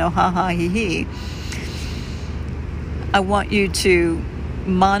 and, you know, ha ha, he he. I want you to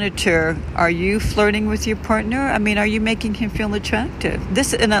monitor, are you flirting with your partner? I mean, are you making him feel attractive?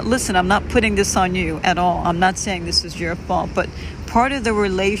 Listen, I'm not putting this on you at all. I'm not saying this is your fault, but part of the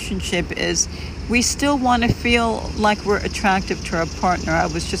relationship is we still want to feel like we're attractive to our partner. I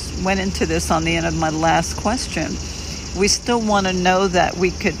went into this on the end of my last question. We still want to know that we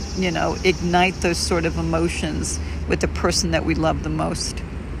could, you know, ignite those sort of emotions with the person that we love the most.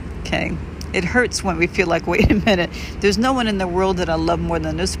 Okay. It hurts when we feel like, wait a minute, there's no one in the world that I love more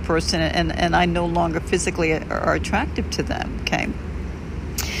than this person, and I no longer physically are attractive to them, okay?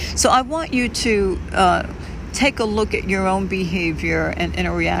 So I want you to take a look at your own behavior and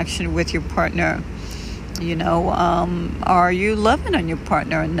interaction with your partner. You know, are you loving on your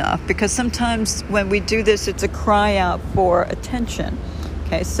partner enough? Because sometimes when we do this, it's a cry out for attention,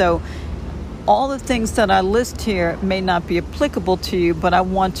 okay? So all the things that I list here may not be applicable to you, but I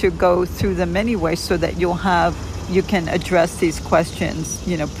want to go through them anyway so that you can address these questions,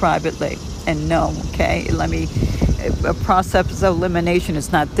 you know, privately and know, okay? A process of elimination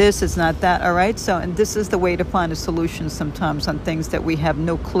is not this, it's not that, all right? So, and this is the way to find a solution sometimes on things that we have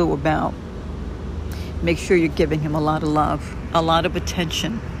no clue about. Make sure you're giving him a lot of love, a lot of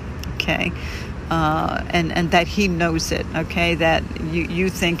attention, okay? And that he knows it, okay? That you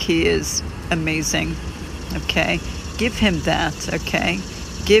think he is amazing, okay? Give him that, okay?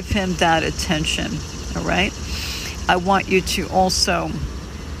 Give him that attention, all right? I want you to also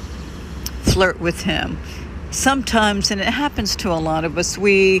flirt with him. Sometimes, and it happens to a lot of us,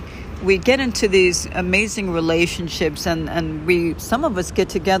 we get into these amazing relationships, and some of us get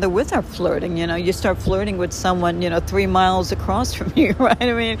together with our flirting. You know, you start flirting with someone, you know, 3 miles across from you, right?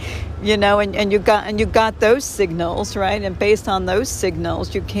 I mean, you know, and you got those signals, right? And based on those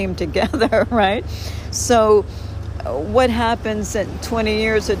signals, you came together, right? So what happens in 20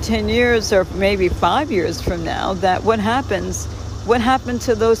 years or 10 years or maybe 5 years from now? What happened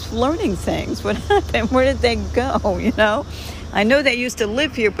to those flirting things? What happened? Where did they go, you know? I know they used to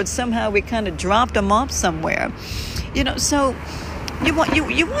live here, but somehow we kind of dropped them off somewhere. You know, so you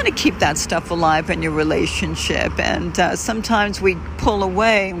want to keep that stuff alive in your relationship, and sometimes we pull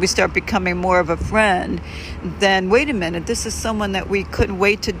away and we start becoming more of a friend. Then wait a minute, this is someone that we couldn't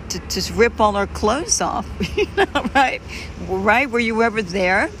wait to just rip all our clothes off. Right? Were you ever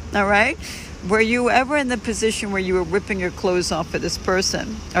there? All right. Were you ever in the position where you were ripping your clothes off for this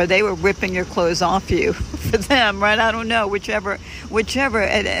person, or they were ripping your clothes off you for them, right? I don't know, whichever.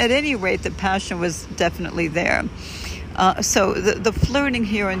 At any rate, the passion was definitely there. So the flirting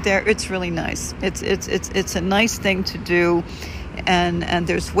here and there, it's really nice. It's a nice thing to do, and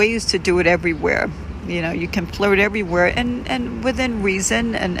there's ways to do it everywhere. You can flirt everywhere, and within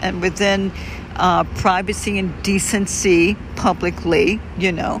reason, and within privacy and decency publicly,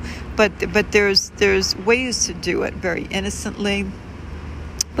 but there's ways to do it very innocently.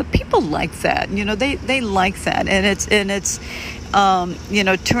 But people like that, they like that, and it's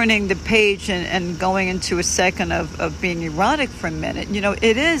turning the page and going into a second of being erotic for a minute.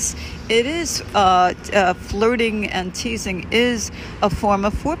 It is flirting and teasing is a form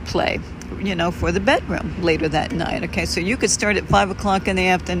of foreplay, for the bedroom later that night. Okay, so you could start at 5 o'clock in the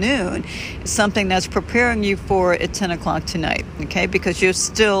afternoon, something that's preparing you for at 10 o'clock tonight. Okay, because you're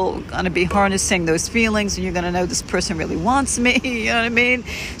still going to be harnessing those feelings, and you're going to know this person really wants me. You know what I mean?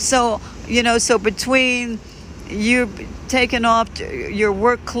 So so between you taking off your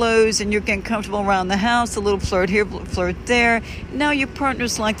work clothes and you're getting comfortable around the house, a little flirt here, flirt there. Now your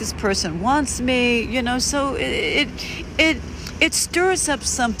partner's like, this person wants me. So it stirs up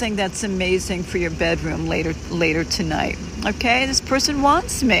something that's amazing for your bedroom later tonight. Okay, this person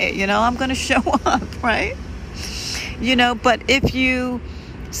wants me. I'm going to show up, right? But if you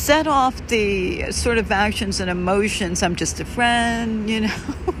set off the sort of actions and emotions, I'm just a friend,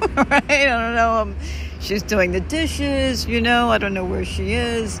 right? I don't know. She's doing the dishes, I don't know where she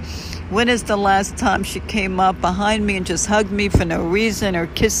is. When is the last time she came up behind me and just hugged me for no reason, or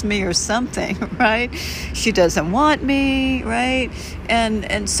kissed me or something, right? She doesn't want me, right?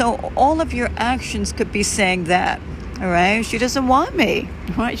 And so all of your actions could be saying that, all right? She doesn't want me,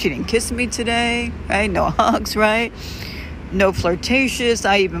 right? She didn't kiss me today, right? No hugs, right? No flirtatious.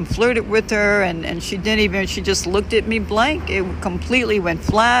 I even flirted with her, and she just looked at me blank. It completely went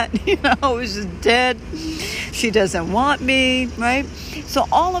flat. It was just dead. She doesn't want me, right? So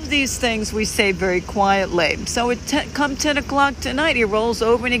all of these things we say very quietly. So come 10 o'clock tonight, he rolls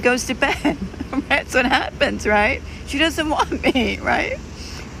over and he goes to bed. That's what happens, right? She doesn't want me, right?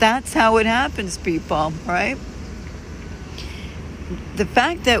 That's how it happens, people, right? The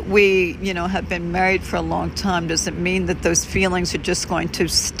fact that we, have been married for a long time doesn't mean that those feelings are just going to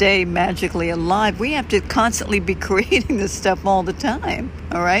stay magically alive. We have to constantly be creating this stuff all the time,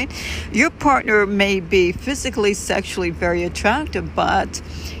 all right? Your partner may be physically, sexually very attractive, but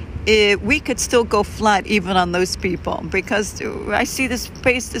we could still go flat even on those people, because I see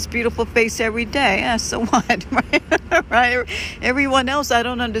this beautiful face every day. Yeah, so what, right? Right? Everyone else, I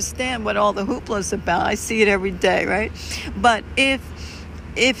don't understand what all the hoopla is about. I see it every day, right? But if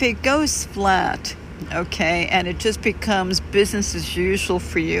it goes flat, okay, and it just becomes business as usual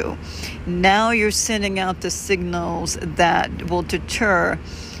for you, now you're sending out the signals that will deter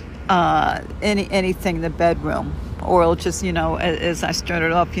anything in the bedroom. Or it'll just, as I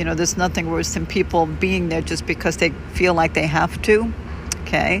started off, there's nothing worse than people being there just because they feel like they have to.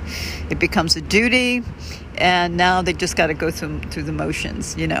 Okay, it becomes a duty, and now they just got to go through the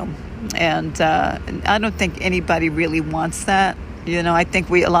motions, And I don't think anybody really wants that. I think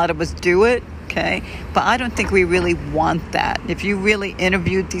a lot of us do it. Okay, but I don't think we really want that. If you really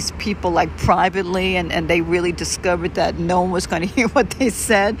interviewed these people like privately, and they really discovered that no one was going to hear what they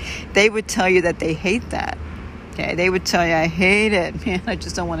said, they would tell you that they hate that. Okay, they would tell you, I hate it, man, I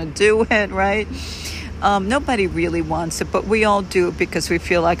just don't want to do it, right? Nobody really wants it, but we all do it because we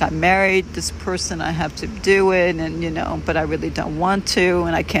feel like I'm married this person, I have to do it, and but I really don't want to,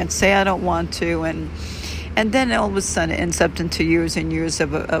 and I can't say I don't want to, and then all of a sudden it ends up into years and years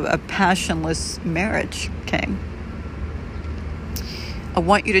of a passionless marriage. Okay, I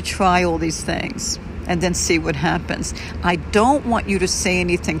want you to try all these things and then see what happens. I don't want you to say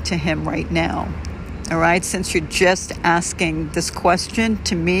anything to him right now. All right, since you're just asking this question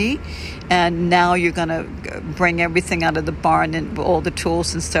to me, and now you're going to bring everything out of the barn and all the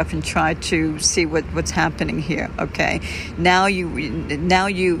tools and stuff and try to see what's happening here. Okay, now you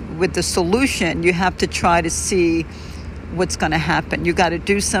with the solution, you have to try to see what's going to happen. You got to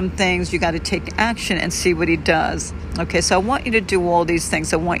do some things. You got to take action and see what he does. Okay, so I want you to do all these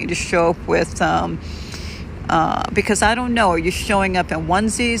things. I want you to show up with because I don't know, are you showing up in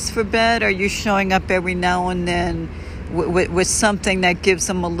onesies for bed? Are you showing up every now and then with something that gives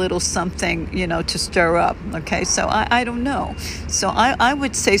them a little something, to stir up. Okay, so I don't know. So I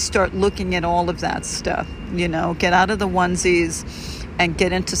would say start looking at all of that stuff. Get out of the onesies and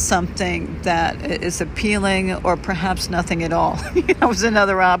get into something that is appealing, or perhaps nothing at all. Is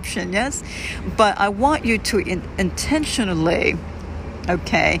another option, yes? But I want you to intentionally,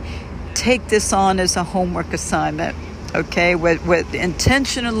 okay, take this on as a homework assignment, okay, with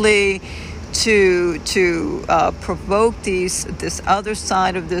intentionally to provoke this other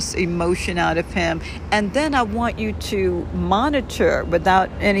side of this emotion out of him. And then I want you to monitor, without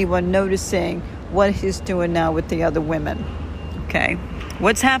anyone noticing, what he's doing now with the other women. Okay,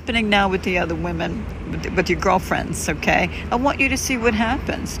 what's happening now with the other women, with your girlfriends, okay? I want you to see what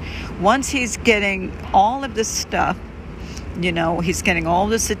happens. Once he's getting all of this stuff, he's getting all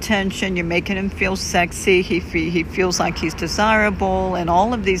this attention, you're making him feel sexy, he feels like he's desirable and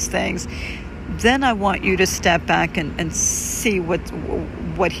all of these things, then I want you to step back and see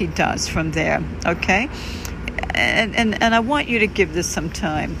what he does from there, okay? And I want you to give this some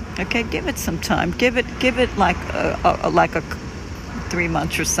time, okay? Give it some time. Give it like a 3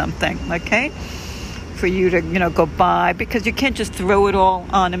 months or something, okay, for you to go by, because you can't just throw it all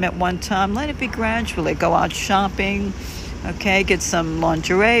on him at one time. Let it be gradually. Go out shopping, okay, get some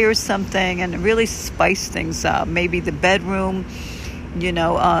lingerie or something, and really spice things up. Maybe the bedroom.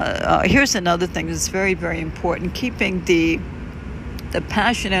 Here's another thing that's very, very important. Keeping the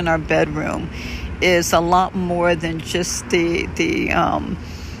passion in our bedroom is a lot more than just the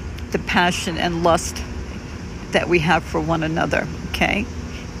passion and lust that we have for one another, okay?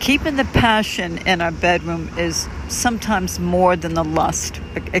 Keeping the passion in our bedroom is sometimes more than the lust,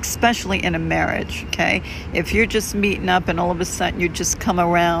 especially in a marriage, okay? If you're just meeting up and all of a sudden you just come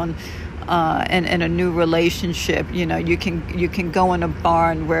around in a new relationship, you can go in a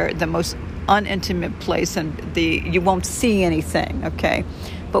barn where the most unintimate place and you won't see anything, okay?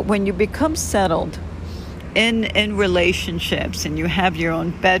 But when you become settled in relationships and you have your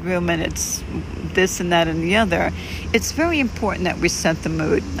own bedroom and it's this and that and the other, it's very important that we set the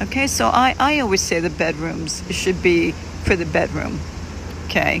mood, okay? So I always say the bedrooms should be for the bedroom,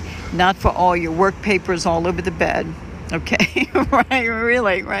 okay? Not for all your work papers all over the bed, okay? Right,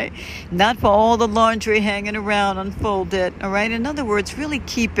 really, right? Not for all the laundry hanging around unfolded, all right? In other words, really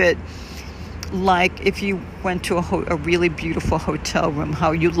keep it like if you went to a really beautiful hotel room,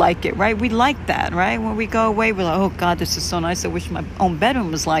 how you like it, right? We like that, right? When we go away, we're like, oh God, this is so nice. I wish my own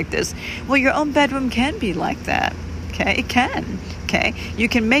bedroom was like this. Well, your own bedroom can be like that, okay? It can, okay? You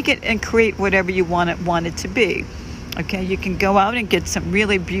can make it and create whatever you want it to be, okay? You can go out and get some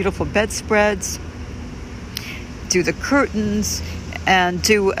really beautiful bedspreads, do the curtains, and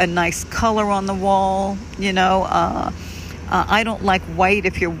do a nice color on the wall, I don't like white.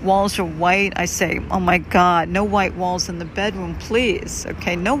 If your walls are white, I say, oh my God, no white walls in the bedroom, please.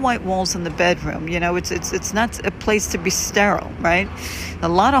 Okay, no white walls in the bedroom. It's not a place to be sterile, right? A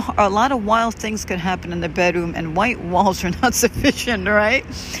lot of wild things could happen in the bedroom, and white walls are not sufficient, right?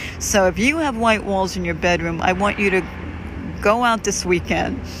 So if you have white walls in your bedroom, I want you to go out this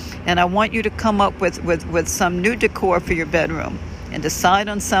weekend, and I want you to come up with some new decor for your bedroom. And decide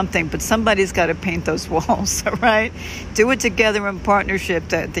on something, but somebody's got to paint those walls, all right? Do it together in partnership.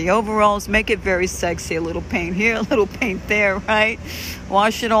 The overalls, make it very sexy. A little paint here, a little paint there, right?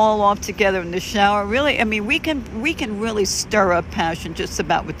 Wash it all off together in the shower. Really, we can really stir up passion just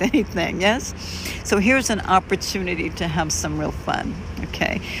about with anything, yes? So here's an opportunity to have some real fun,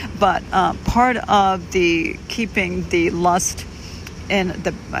 okay? But part of the keeping the lust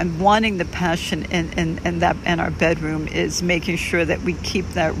and wanting the passion in our bedroom is making sure that we keep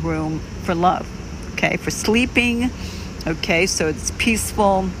that room for love, okay, for sleeping, okay, so it's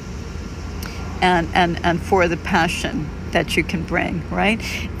peaceful, and for the passion that you can bring, right?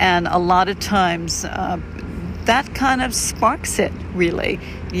 And a lot of times that kind of sparks it, really.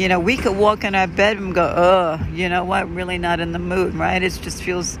 We could walk in our bedroom and go, you know what, really not in the mood, right? It just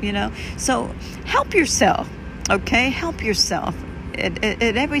feels, so help yourself, okay? Help yourself. At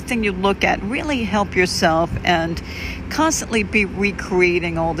everything you look at, really help yourself and constantly be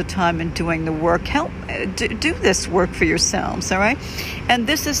recreating all the time and doing the work. Do this work for yourselves, all right? And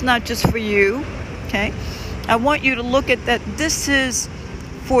this is not just for you, okay? I want you to look at that. This is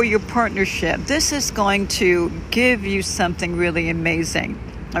for your partnership. This is going to give you something really amazing,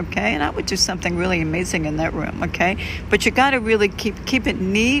 okay? And I would do something really amazing in that room, okay? But you got to really keep it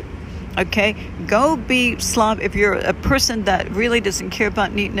neat. Okay, go be slob. If you're a person that really doesn't care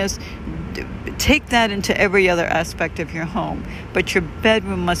about neatness, take that into every other aspect of your home. But your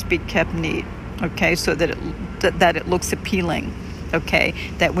bedroom must be kept neat, okay, so that it looks appealing, Okay,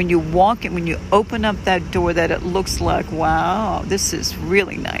 that when you walk in, when you open up that door, that it looks like, wow, this is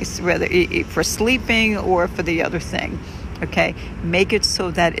really nice, whether for sleeping or for the other thing. Okay, make it so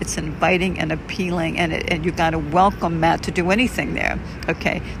that it's inviting and appealing, and you got a welcome mat to do anything there.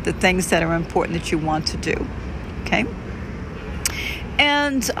 Okay, the things that are important that you want to do. Okay,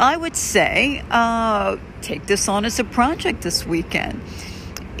 and I would say take this on as a project this weekend.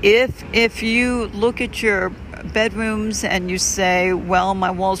 If you look at your bedrooms and you say, well,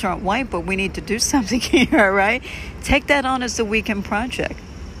 my walls aren't white, but we need to do something here, right? Take that on as a weekend project,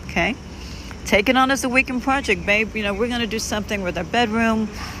 okay? Take it on as a weekend project, babe. We're going to do something with our bedroom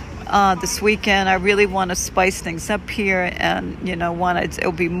this weekend. I really want to spice things up here, and,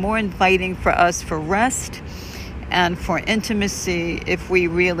 it'll be more inviting for us for rest and for intimacy if we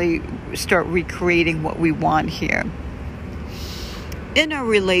really start recreating what we want here. In our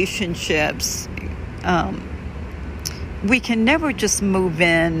relationships, we can never just move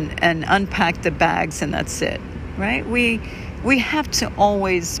in and unpack the bags and that's it, right? We have to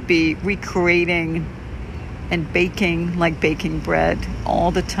always be recreating and baking, like baking bread,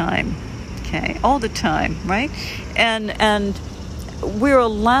 all the time, okay? All the time, right? And we're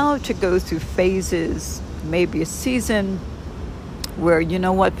allowed to go through phases, maybe a season, where,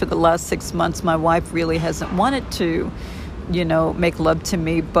 for the last 6 months, my wife really hasn't wanted to, make love to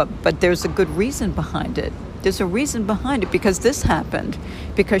me, but there's a good reason behind it. There's a reason behind it, because this happened,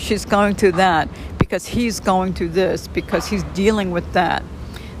 because she's going through that, because he's going through this, because he's dealing with that.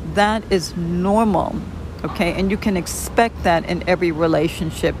 That is normal, okay? And you can expect that in every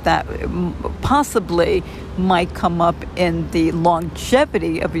relationship. That possibly might come up in the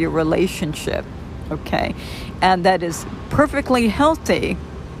longevity of your relationship, okay? And that is perfectly healthy,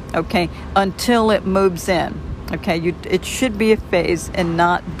 okay, until it moves in, okay? It should be a phase and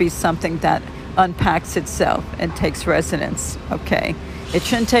not be something that unpacks itself and takes residence, okay? It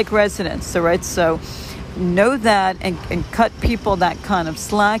shouldn't take residence, all right? So know that and cut people that kind of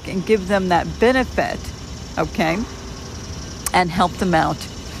slack and give them that benefit, okay? And help them out.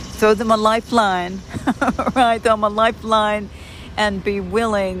 Throw them a lifeline, right? Throw them a lifeline and be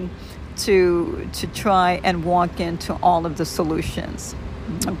willing to try and walk into all of the solutions,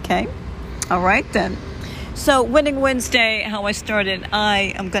 okay? All right, then. So, Winning Wednesday, how I started,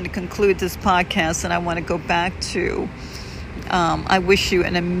 I am going to conclude this podcast, and I want to go back to, I wish you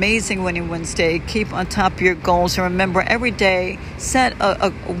an amazing Winning Wednesday. Keep on top of your goals, and remember, every day, set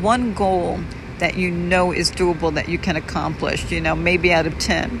a one goal that is doable, that you can accomplish, maybe out of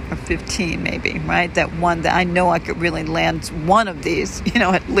 10 or 15, maybe, right? That one that I know I could really land one of these,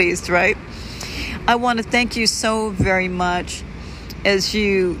 at least, right? I want to thank you so very much. As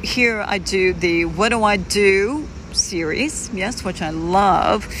you hear, I do the What Do I Do series, yes, which I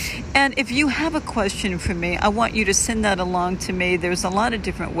love. And if you have a question for me, I want you to send that along to me. There's a lot of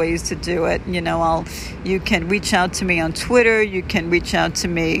different ways to do it. You can reach out to me on Twitter. You can reach out to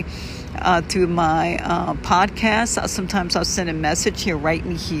me through my podcast. Sometimes I'll send a message here, right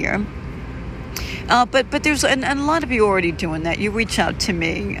in here. But there's and a lot of you are already doing that. You reach out to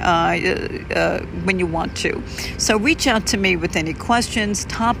me when you want to. So reach out to me with any questions,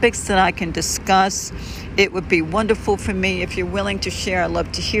 topics that I can discuss. It would be wonderful for me if you're willing to share. I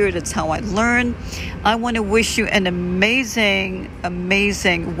love to hear it. It's how I learn. I want to wish you an amazing,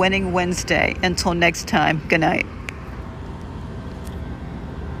 amazing Winning Wednesday. Until next time, good night.